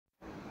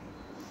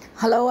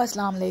Hello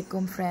अस्सलाम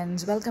वालेकुम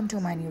friends, welcome to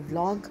my new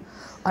vlog.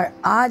 और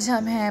आज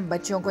हम हैं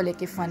बच्चों को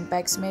लेके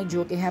फनपैक्स में,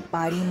 जो कि है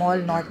पारी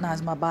मॉल, नॉर्थ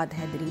नाज़िमाबाद,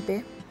 हैदरी पे।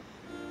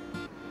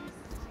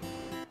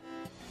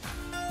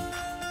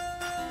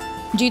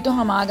 जी तो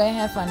हम आ गए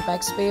हैं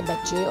फनपैक्स पे।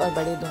 बच्चे और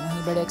बड़े दोनों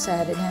ही बड़े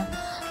एक्साइटेड हैं।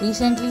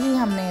 रिसेंटली ही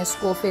हमने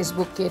इसको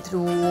फेसबुक के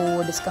थ्रू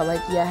डिस्कवर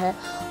किया है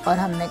और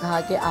हमने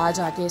कहा कि आज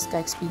आके इसका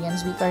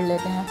एक्सपीरियंस भी कर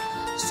लेते हैं।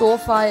 सो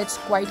far it's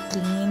quite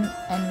clean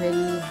and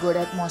very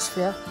good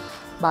atmosphere.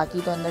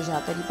 बाकी तो अंदर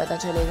जाकर ही पता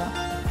चलेगा।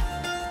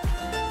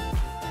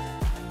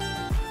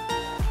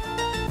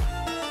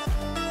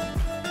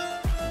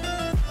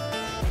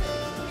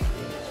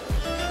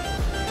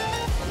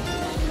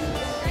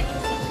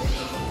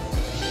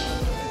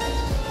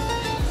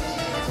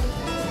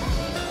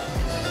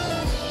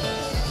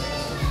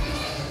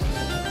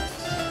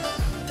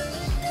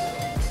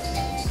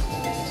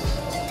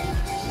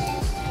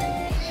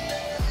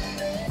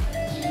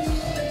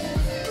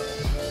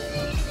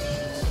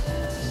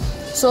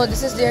 So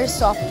this is their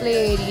soft play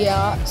area.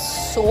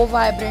 So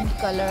vibrant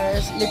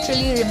colors,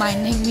 literally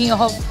reminding me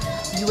of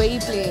UAE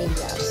play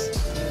areas.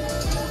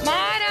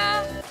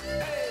 Mara,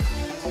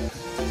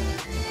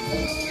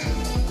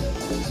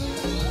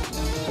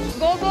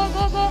 go go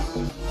go go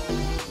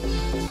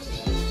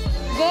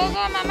go go.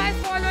 Mama is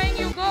following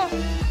you. Go.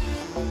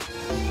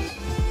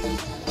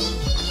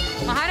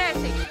 Mara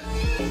ऐसे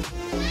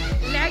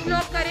leg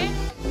lock करें.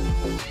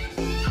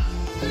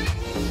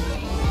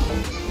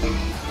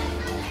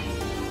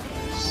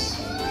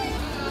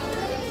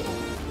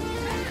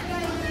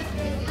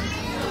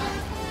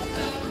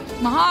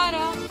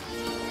 Mahara.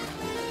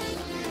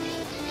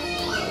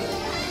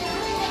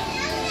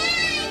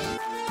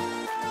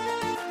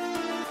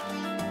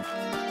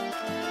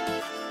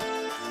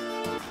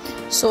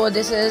 So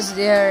this is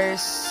their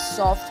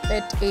soft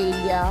pit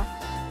area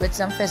with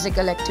some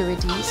physical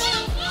activities.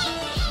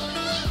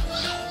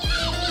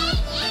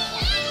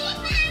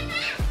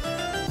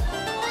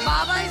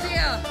 Baba is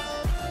here.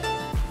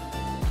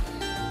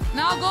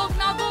 Now go,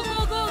 now go,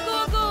 go, go,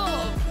 go, go.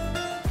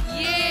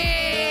 Yay!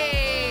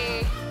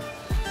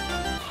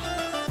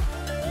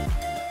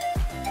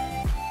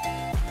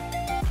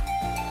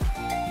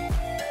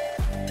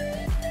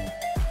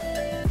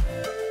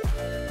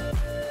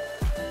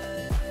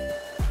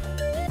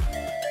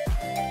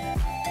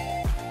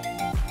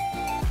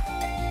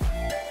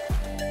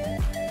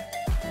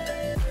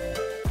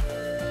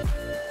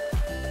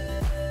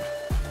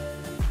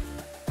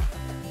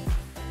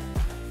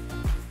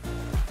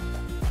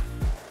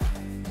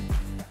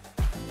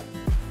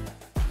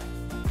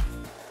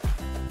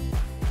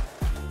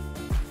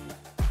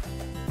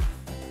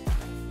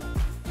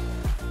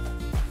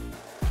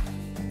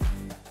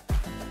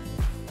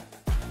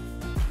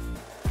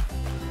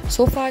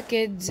 So far,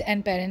 kids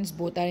and parents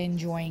both are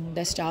enjoying.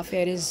 The staff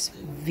here is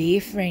way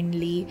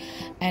friendly,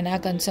 and our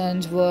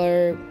concerns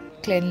were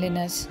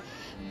cleanliness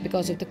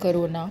because of the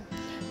corona.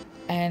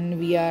 And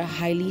we are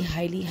highly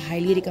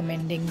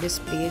recommending this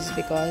place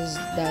because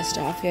the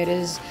staff here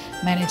is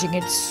managing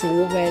it so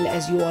well,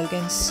 as you all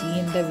can see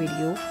in the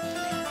video,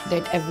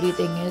 that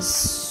everything is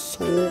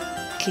so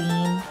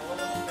clean,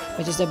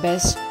 which is the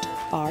best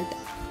part.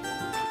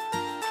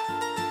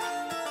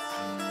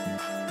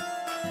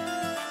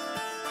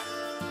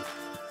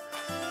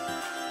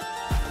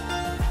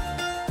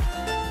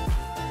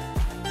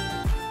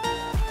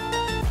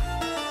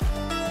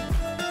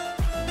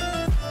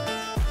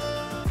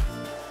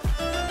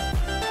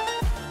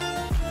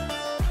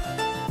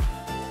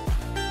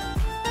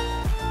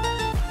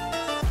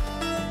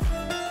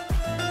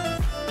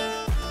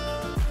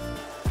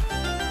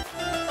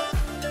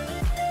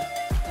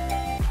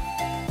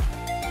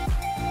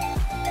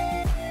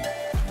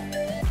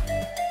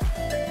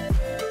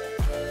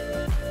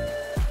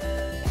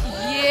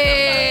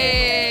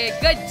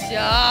 Good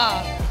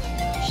job.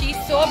 She's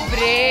so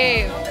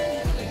brave.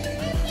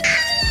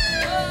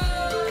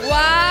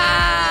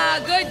 Wow,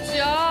 good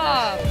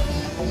job.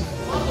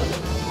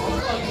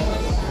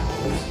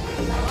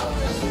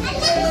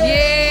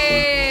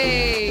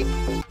 Yay.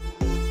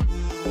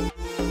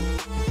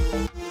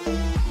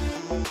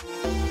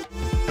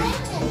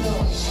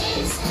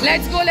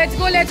 Let's go, let's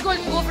go, let's go.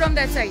 Go from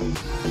that side.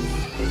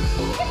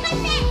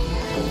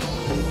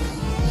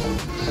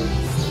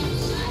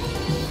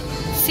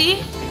 See?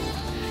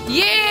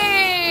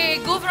 Yay!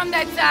 Go from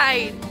that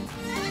side.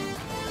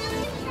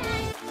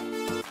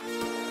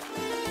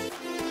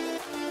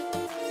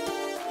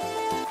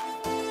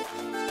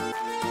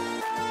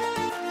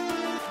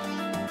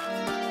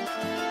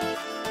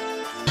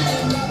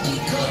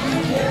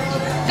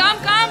 Come,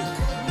 come.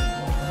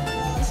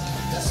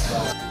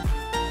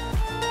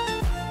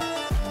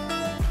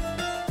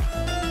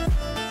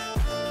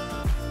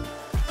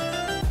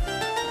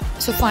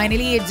 So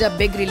finally, it's a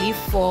big relief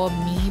for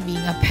me being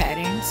a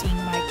parent, seeing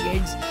my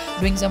kids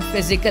doing some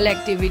physical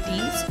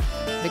activities,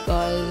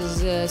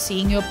 because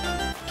seeing your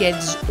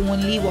kids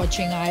only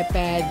watching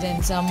iPads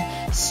and some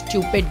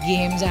stupid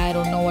games, I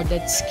don't know what,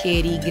 that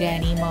scary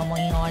granny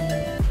mommy on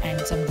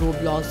and some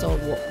Roblox or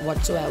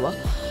whatsoever,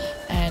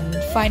 and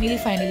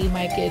finally,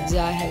 my kids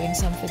are having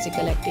some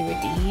physical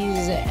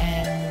activities,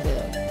 and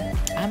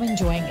I'm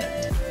enjoying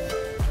it.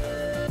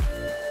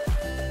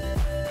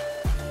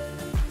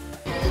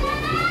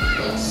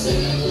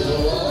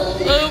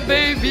 Oh,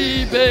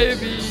 baby,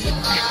 baby.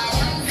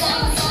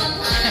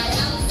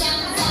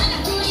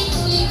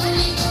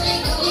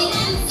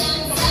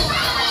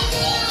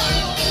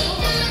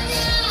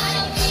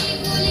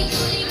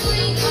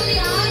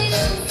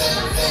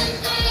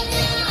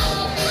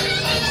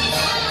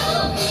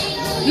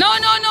 No,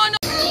 no, no, no.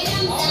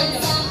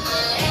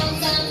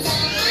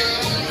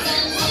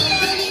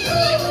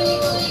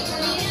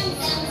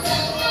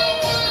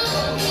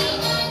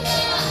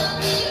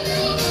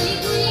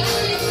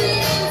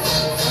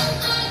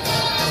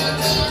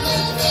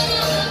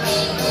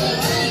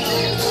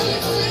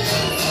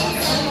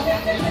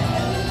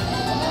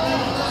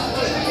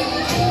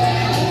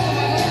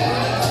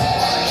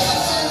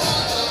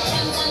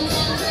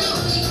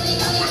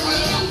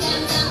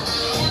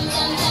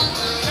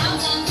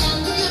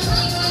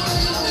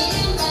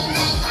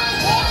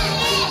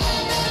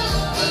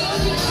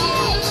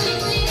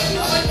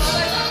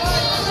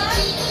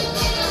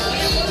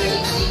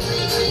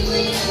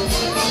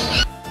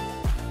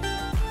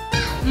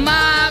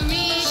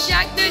 Mommy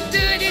shark do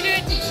do do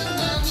do.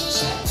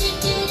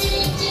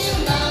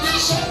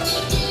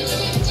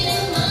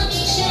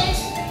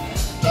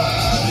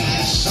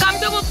 Come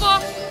to Bupo.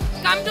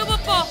 Come to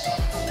Bupo.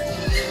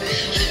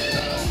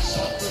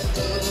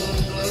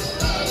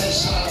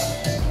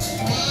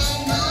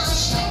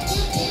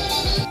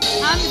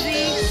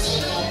 Hamzi.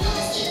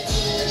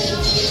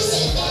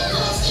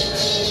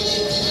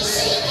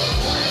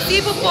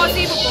 See Bupo,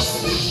 see Bupo.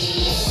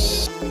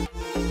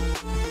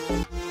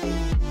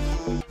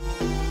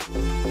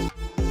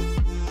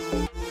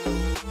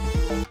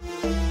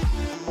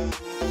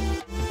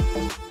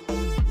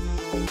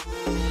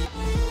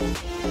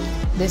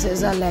 This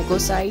is a Lego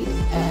side,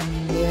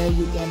 and there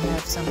you can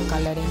have some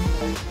coloring.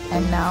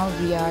 And now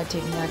we are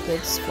taking our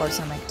kids for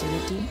some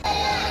activity.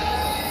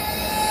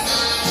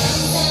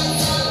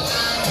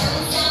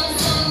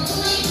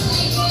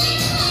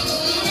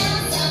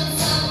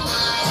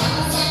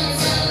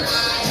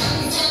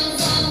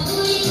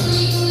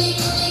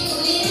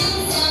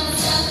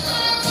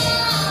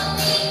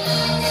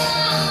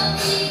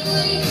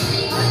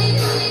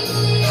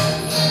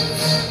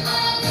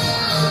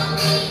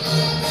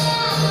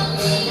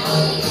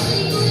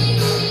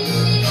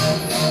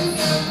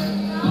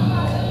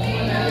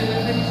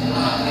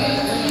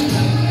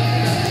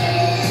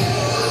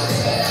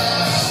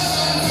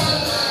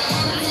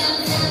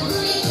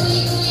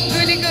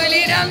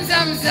 Ram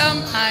zam zam,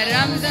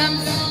 ram zam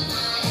zam.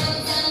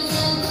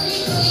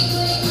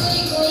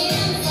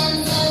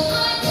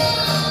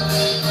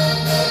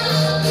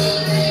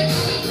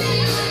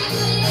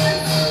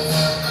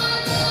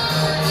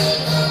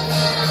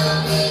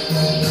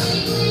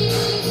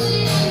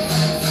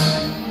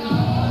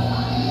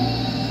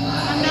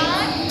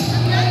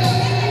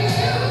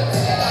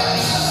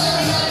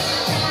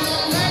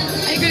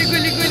 Ay,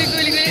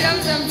 guli, ram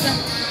zam zam.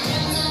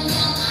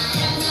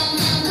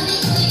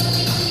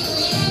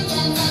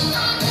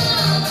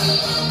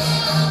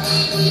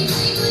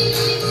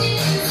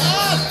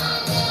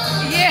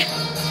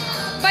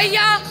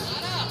 भैया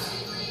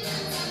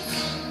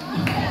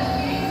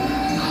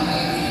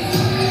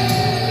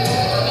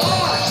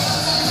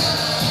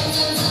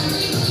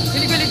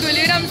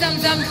गुली रम zam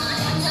zam.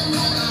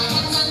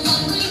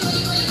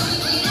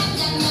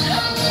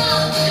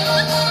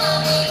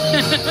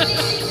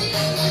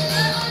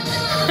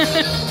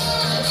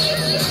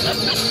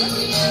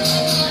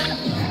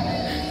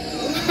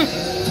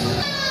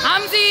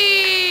 Hamzi.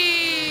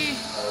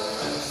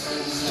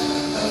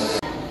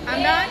 I'm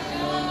done.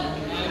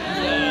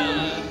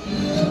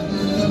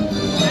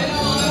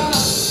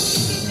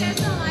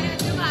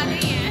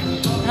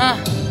 हाँ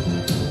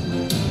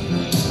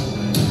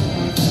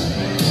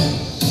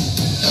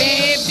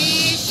baby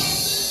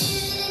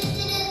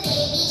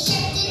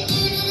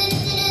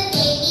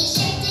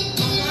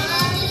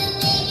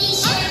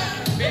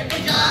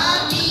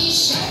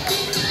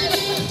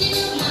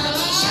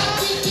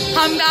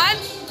Hamdan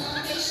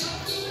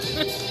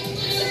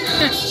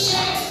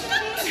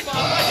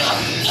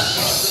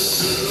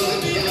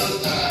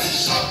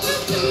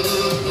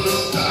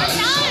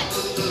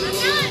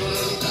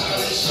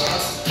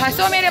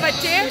हंसो मेरे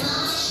बच्चे.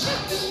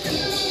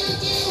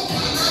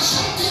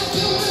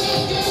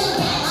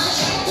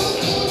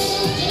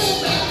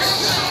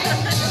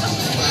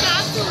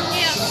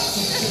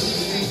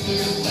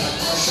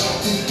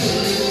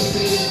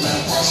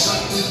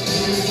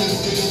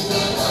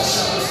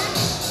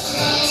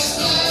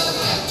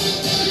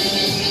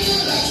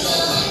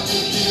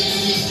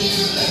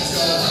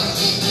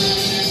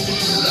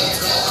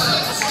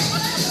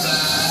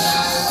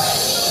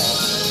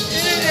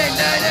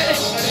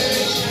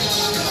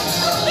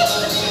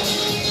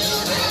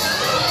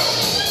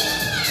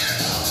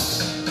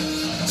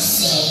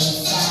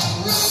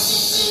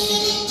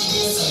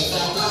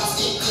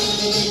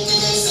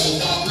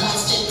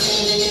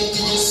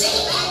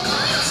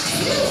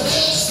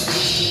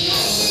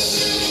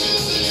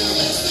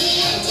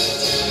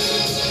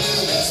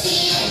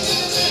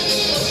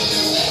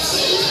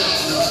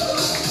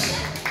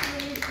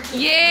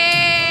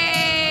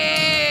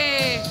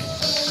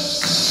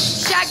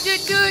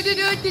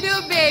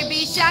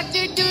 baby shark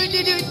do do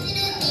do do.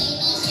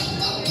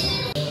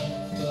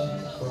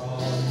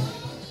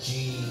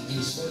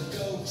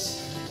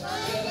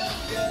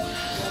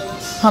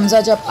 Hamza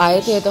जब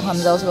आए थे तो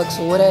हमजा उस वक्त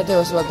सो रहे थे,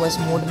 उस वक्त बस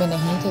मूड में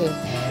नहीं थे,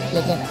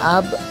 लेकिन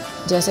अब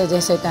जैसे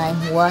जैसे टाइम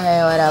हुआ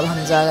है और अब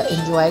हमजा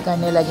एंजॉय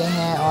करने लगे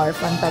हैं और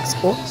फनपैक्स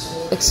को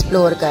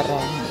एक्सप्लोर कर रहे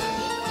हैं।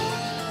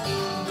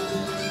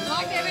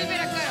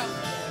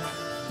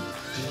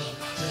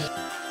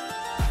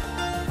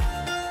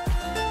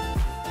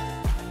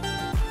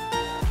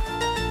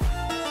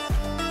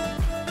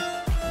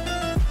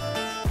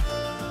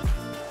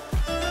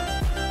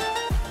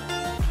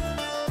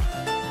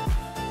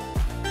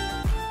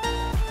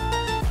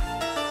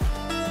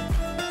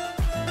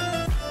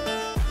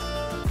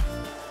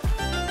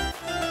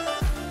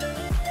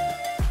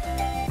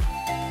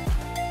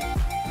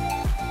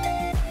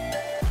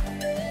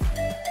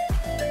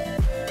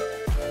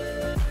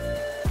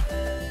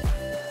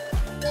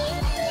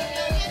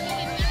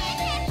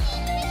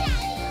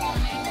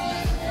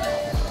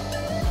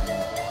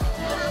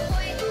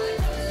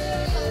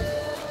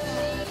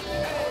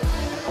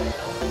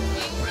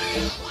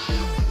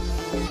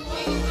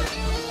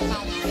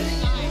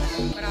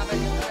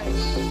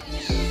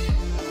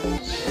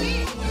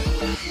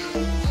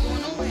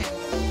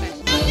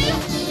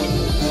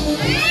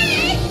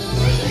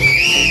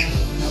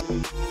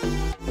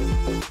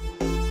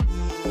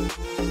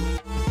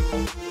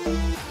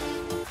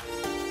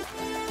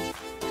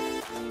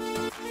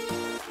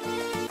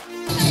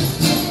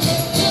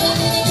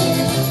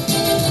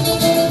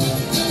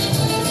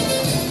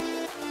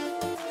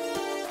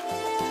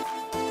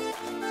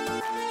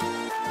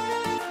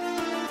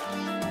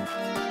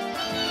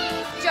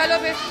 चलो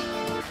फिर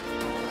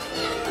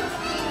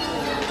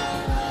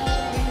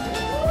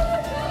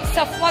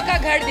सफ़ा का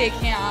घर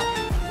देखें आप।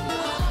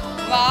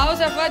 वाओ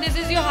सफ़ा, this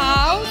is your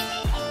house.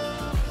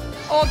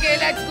 Okay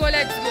let's go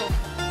let's go.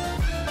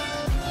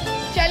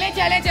 चले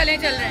चले चले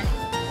चल रहे हैं।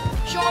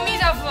 शो मी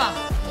सफ़ा।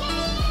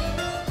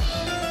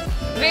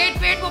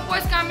 Wait wait, पुप्पो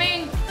is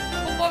coming.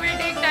 पुप्पो will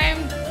take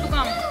time to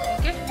come.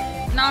 Okay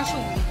now show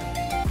me.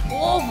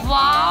 Oh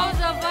wow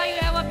सफ़ा, you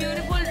have a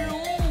beautiful room.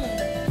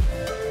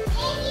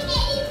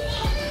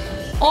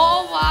 Oh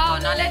wow,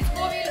 now let's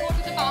go, we'll go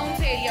to the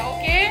bounce area,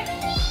 okay?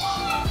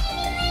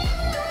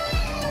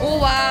 Oh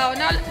wow,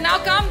 now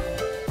come.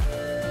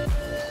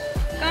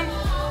 Come.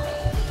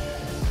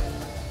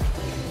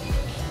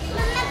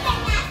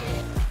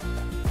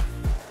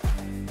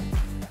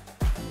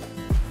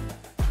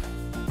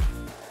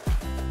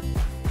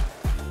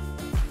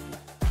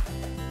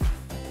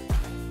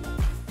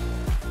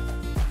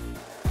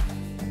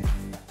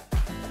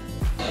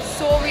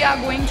 So we are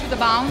going to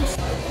the bounce.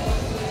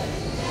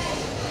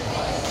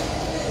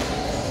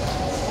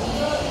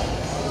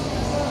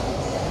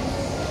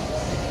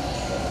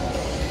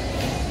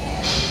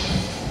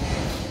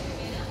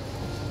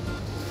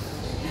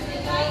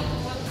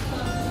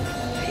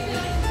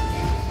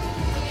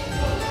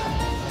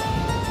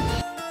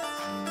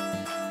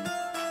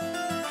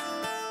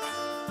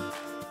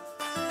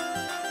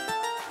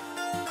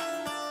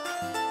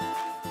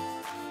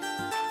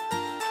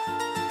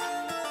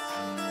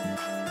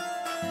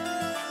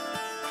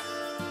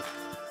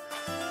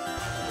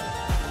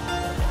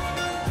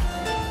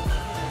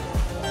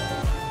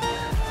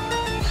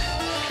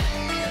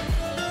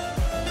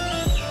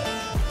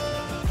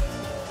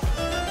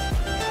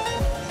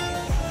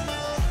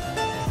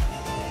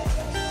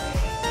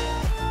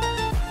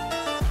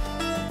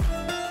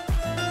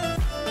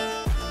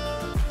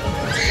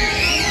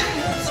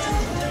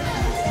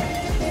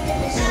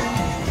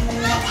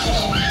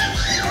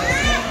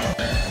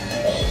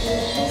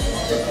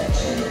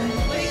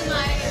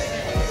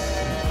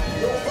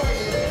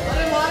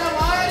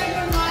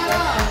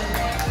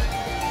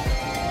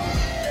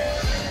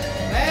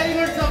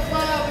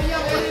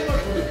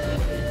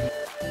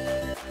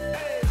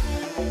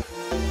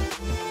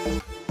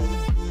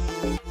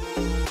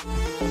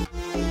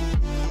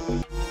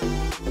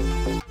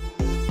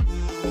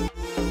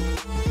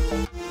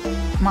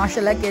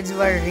 Mashallah, kids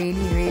were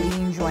really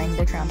enjoying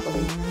the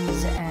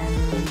trampolines,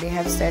 and they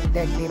have said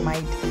that they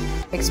might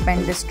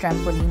expand this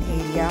trampoline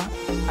area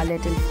a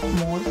little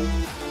more,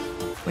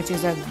 which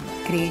is a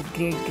great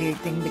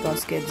thing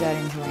because kids are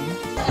enjoying.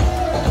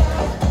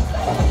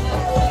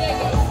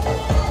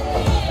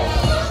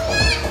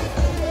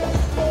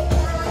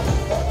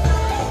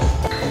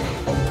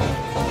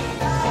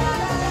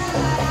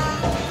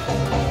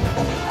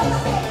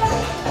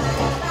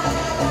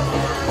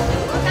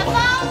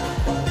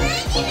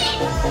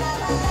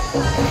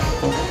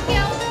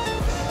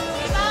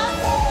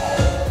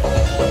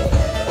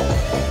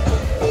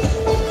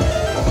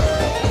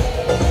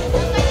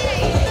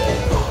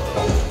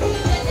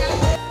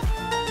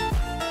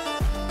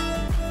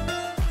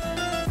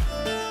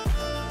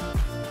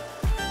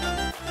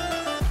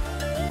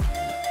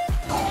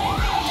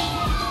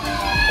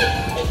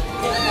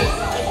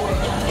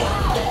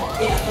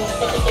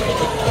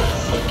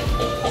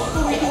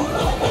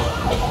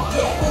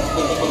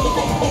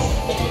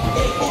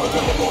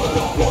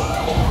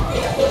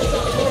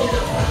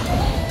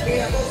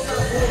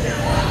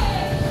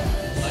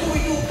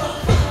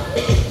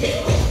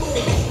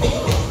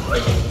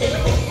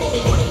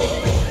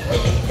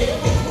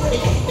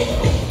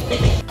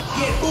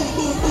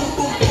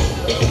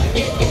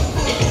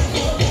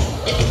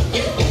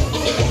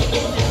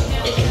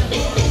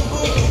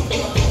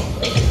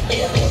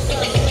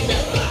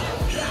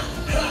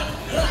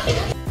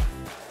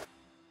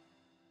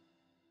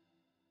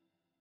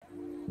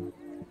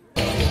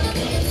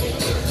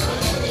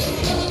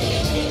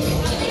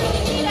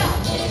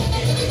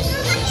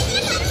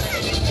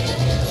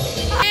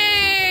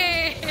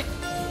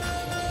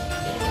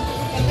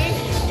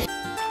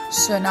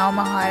 So now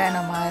Mahara and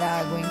Amara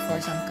are going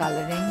for some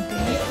coloring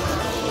thing.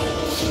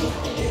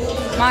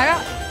 Mara,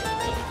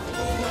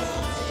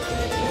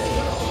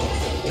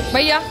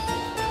 Bhaiya.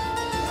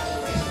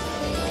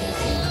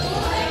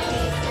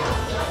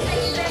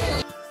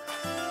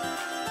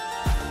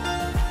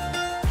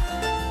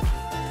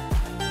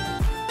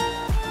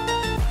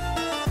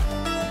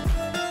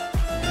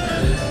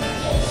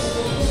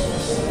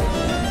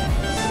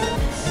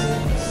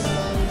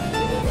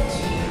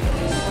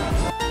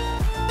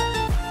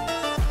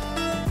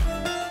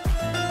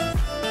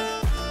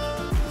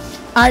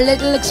 Our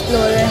little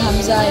explorer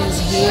Hamza is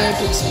here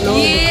to explore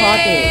the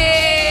cottage.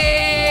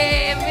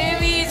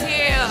 Baby is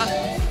here.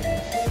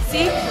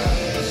 See?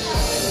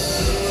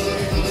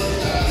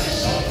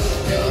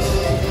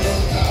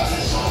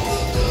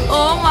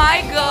 Oh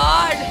my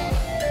God.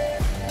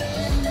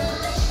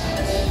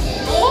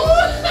 Oh.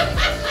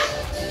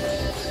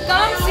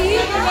 Come see.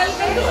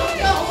 Welcome to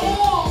your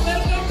home.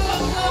 Welcome to your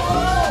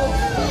home.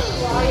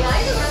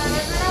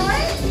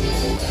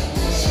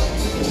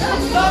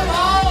 Come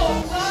out.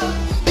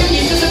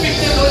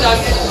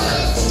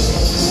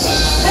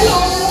 Hello,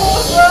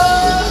 sir.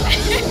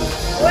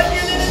 What do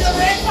you need in the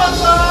breakfast,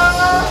 sir?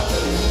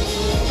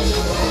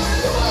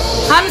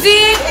 Hamzi.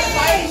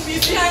 Fine,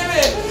 busy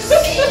highway.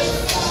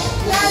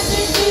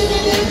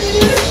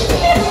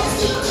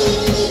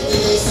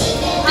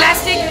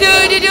 Plastic,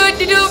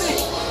 do.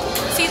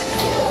 See.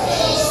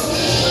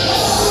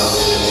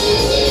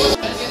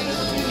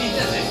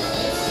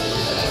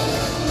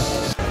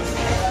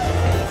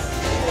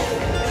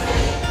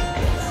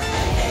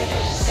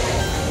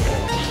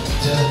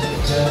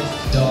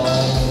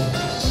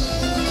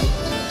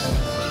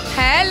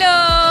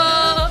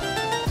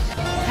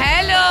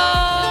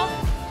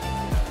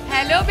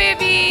 Hello,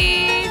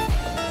 babies.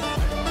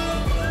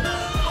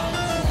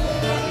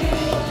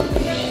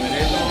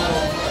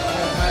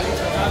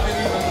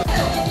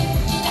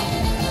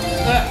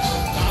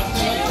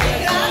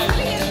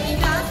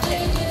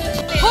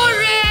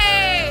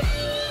 Hooray!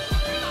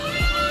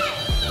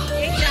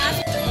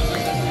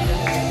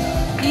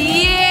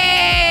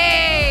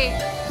 Yay!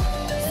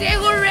 Say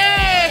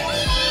hooray!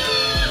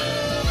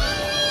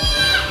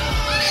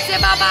 Say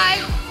bye-bye.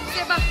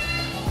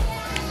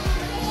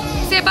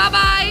 Say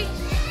bye-bye.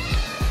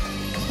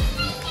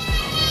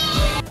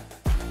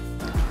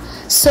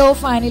 So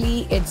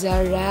finally it's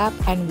a wrap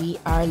and we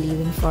are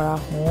leaving for our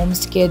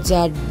homes. Kids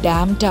are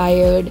damn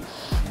tired,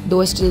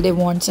 though still they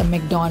want some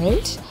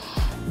McDonald's.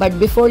 But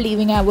before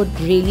leaving, I would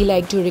really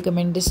like to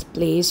recommend this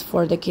place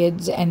for the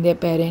kids and their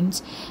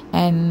parents,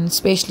 and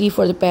especially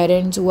for the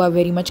parents who are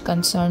very much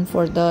concerned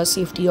for the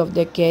safety of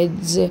their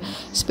kids,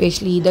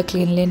 especially the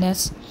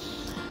cleanliness.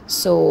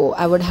 So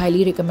I would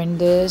highly recommend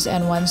this,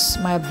 and once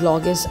my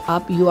vlog is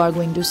up, you are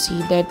going to see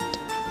that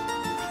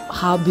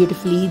how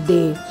beautifully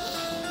they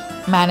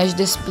manage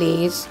this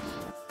place.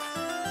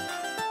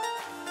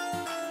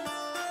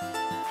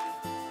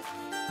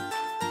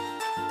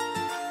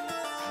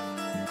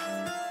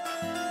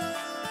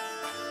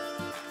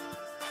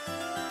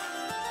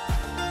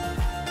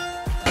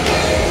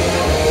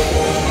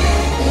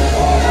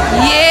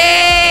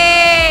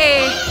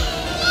 Yay!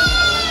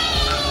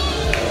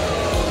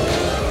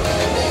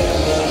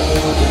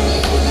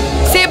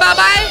 Say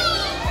bye-bye.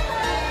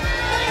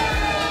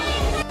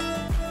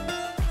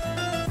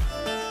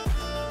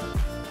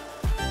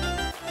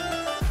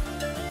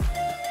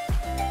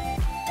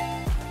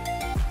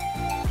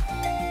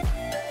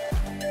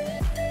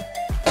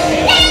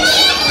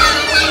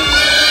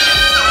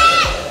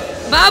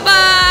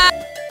 Bye-bye.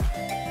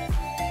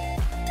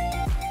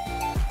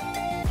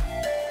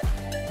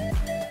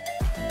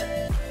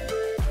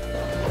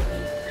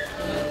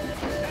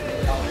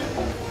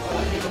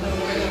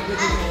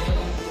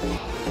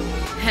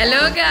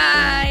 Hello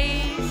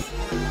guys.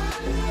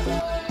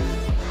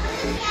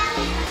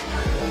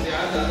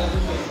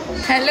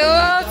 Hello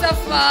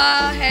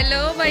Safa.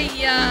 Hello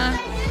Bhaiya.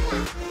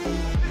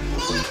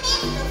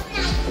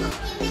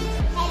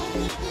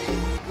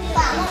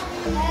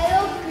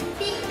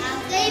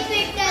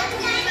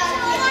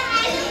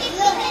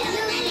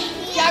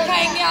 क्या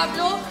खाएंगे आप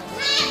लोग?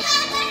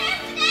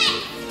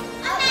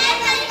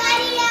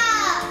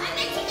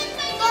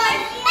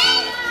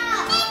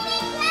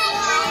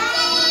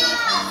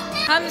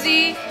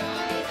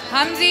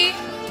 Hamzi,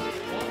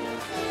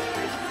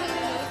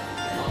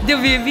 the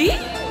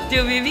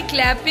baby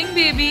clapping,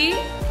 baby.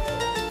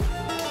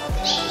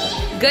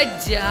 Good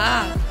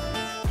job.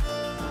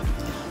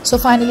 So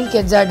finally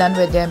kids are done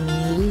with their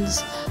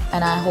meals,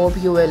 and I hope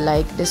you will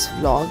like this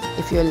vlog.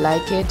 If you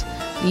like it,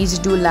 please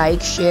do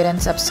like, share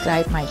and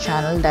subscribe my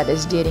channel, that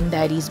is Daring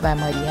Diaries by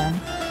Mariam.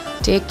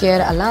 Take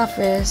care. Allah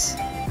Hafiz.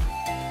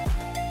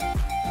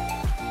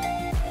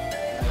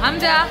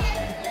 Hamza.